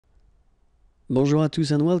Bonjour à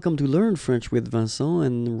tous and welcome to Learn French with Vincent,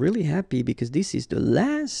 and really happy because this is the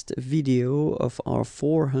last video of our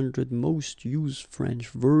 400 most used French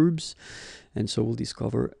verbs, and so we'll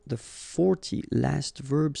discover the 40 last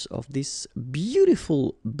verbs of this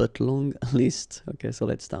beautiful but long list. Okay, so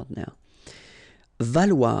let's start now.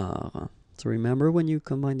 Valoir. So remember when you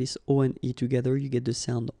combine this O and E together you get the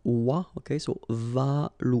sound wa, okay, so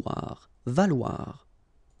valoir, valoir.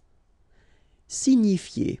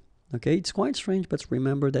 Signifier. Okay, it's quite strange, but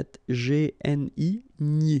remember that G-N-I,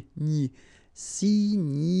 ni,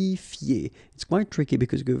 signifier. It's quite tricky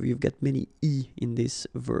because you've got many I in this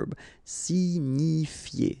verb.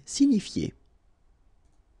 Signifier, signifier.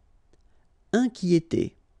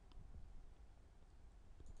 Inquiéter.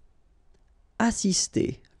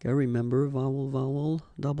 Assister. Okay, remember vowel,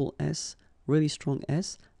 double S, really strong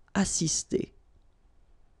S. Assister.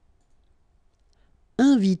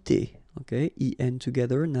 Inviter. Okay, I-N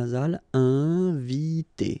together, nasal,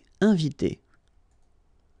 inviter, inviter.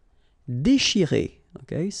 Déchirer,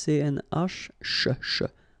 okay, C-N-H, sh.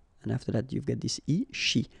 And after that you've got this I,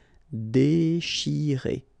 chi.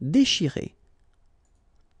 Déchirer, déchirer.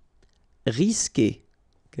 Risquer,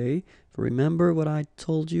 okay, remember what I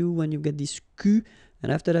told you when you get this Q,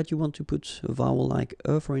 and after that you want to put a vowel like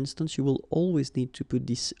E, for instance, you will always need to put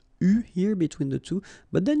this U here between the two,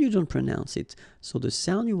 but then you don't pronounce it. So the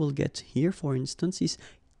sound you will get here, for instance, is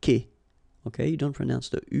que. Okay, you don't pronounce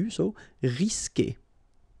the U, so risquer.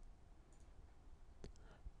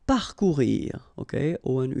 Parcourir. Okay,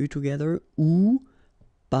 O and U together, ou,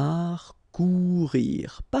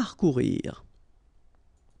 parcourir, parcourir.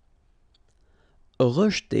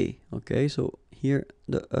 Rejeter. Okay, so here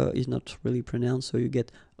the is not really pronounced, so you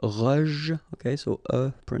get rej. Okay, so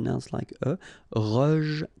pronounced like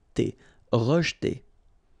rejeter, rejeter.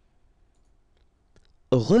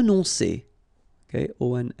 Renoncer. Okay,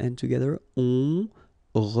 O and N together, on,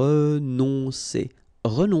 renoncer,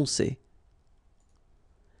 renoncer.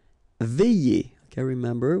 Veiller. Okay,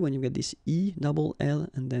 remember when you get this I, double L,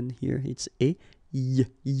 and then here it's y.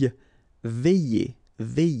 Veiller,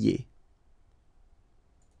 veiller.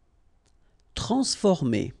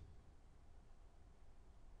 Transformer.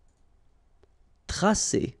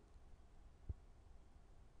 Tracer.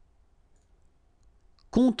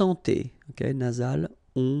 Contenter. Okay, nasal,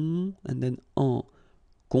 on, and then en.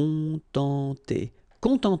 Contenter,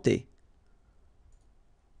 contenter.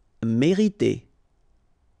 Mériter.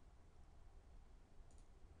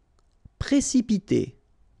 Précipiter.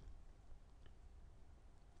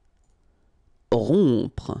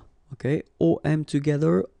 Rompre. Okay, O-M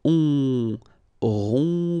together, on.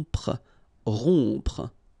 Rompre,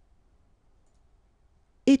 rompre.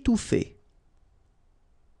 Étouffer.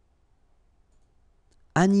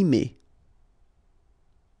 Animer.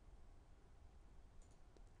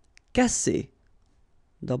 Casser.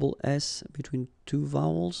 Double S between two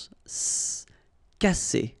vowels. S.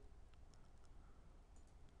 Casser.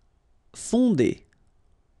 Fonder.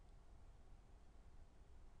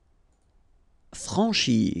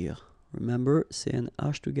 Franchir. Remember,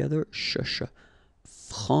 C-N-H together, sh.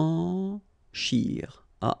 Franchir.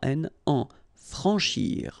 A-N, en.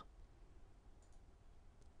 Franchir.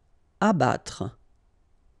 Abattre.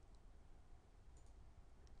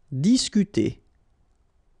 Discuter.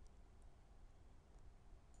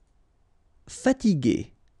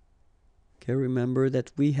 Fatiguer. Okay, remember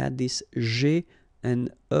that we had this G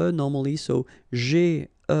and E normally, so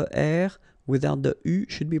G-E-R without the U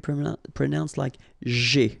should be pronounced like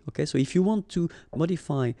G. Okay, so if you want to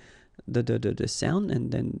modify the sound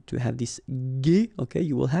and then to have this G, okay,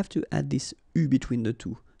 you will have to add this U between the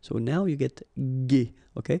two. So now you get G,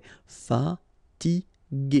 okay,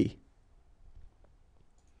 fatiguer.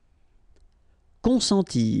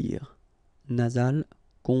 Consentir, nasal,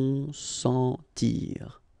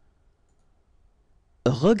 consentir.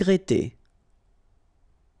 Regretter.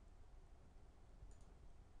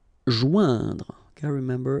 Joindre. Okay,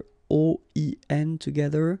 remember O-I-N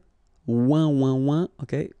together. Ouin,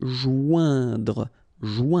 okay. Joindre,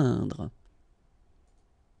 joindre.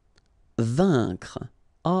 Vaincre.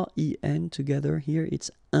 A-I-N together. Here it's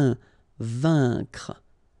un. Vaincre.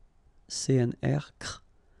 C-N-R.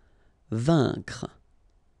 Vaincre.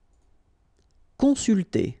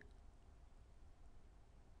 Consulter.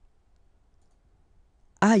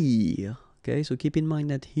 Haïr. Okay, so keep in mind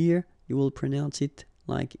that here you will pronounce it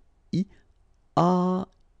like I.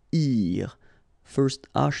 Haïr. First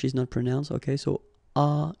H is not pronounced, okay, so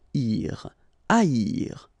haïr.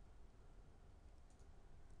 Haïr.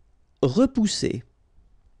 Repousser.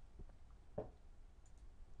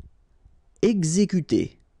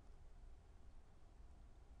 Exécuter.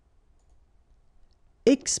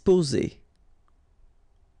 Exposer.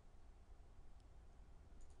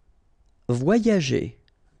 voyager.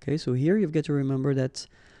 Okay, so here you've got to remember that,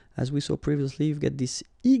 as we saw previously, you've got this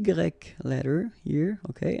Y letter here,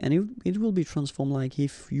 okay, and it will be transformed like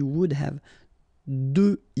if you would have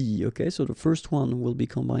deux I, okay, so the first one will be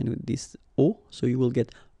combined with this O, so you will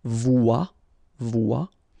get voix, voix,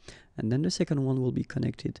 and then the second one will be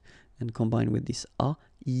connected and combined with this A,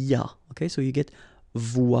 ya, okay, so you get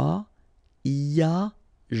voyager,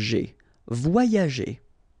 voyager,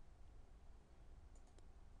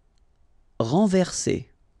 renverser,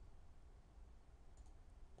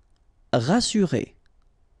 rassurer,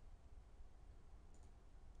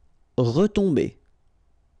 retomber,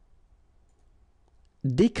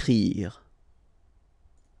 décrire,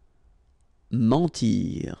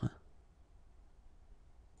 mentir.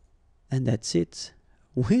 And that's it.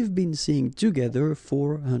 We've been seeing together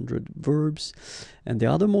 400 verbs, and they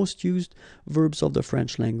are the most used verbs of the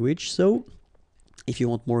French language. So if you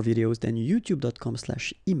want more videos, then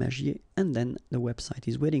youtube.com/imagier, and then the website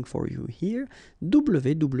is waiting for you here,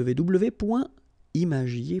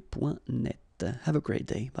 www.imagier.net. Have a great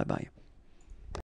day. Bye bye.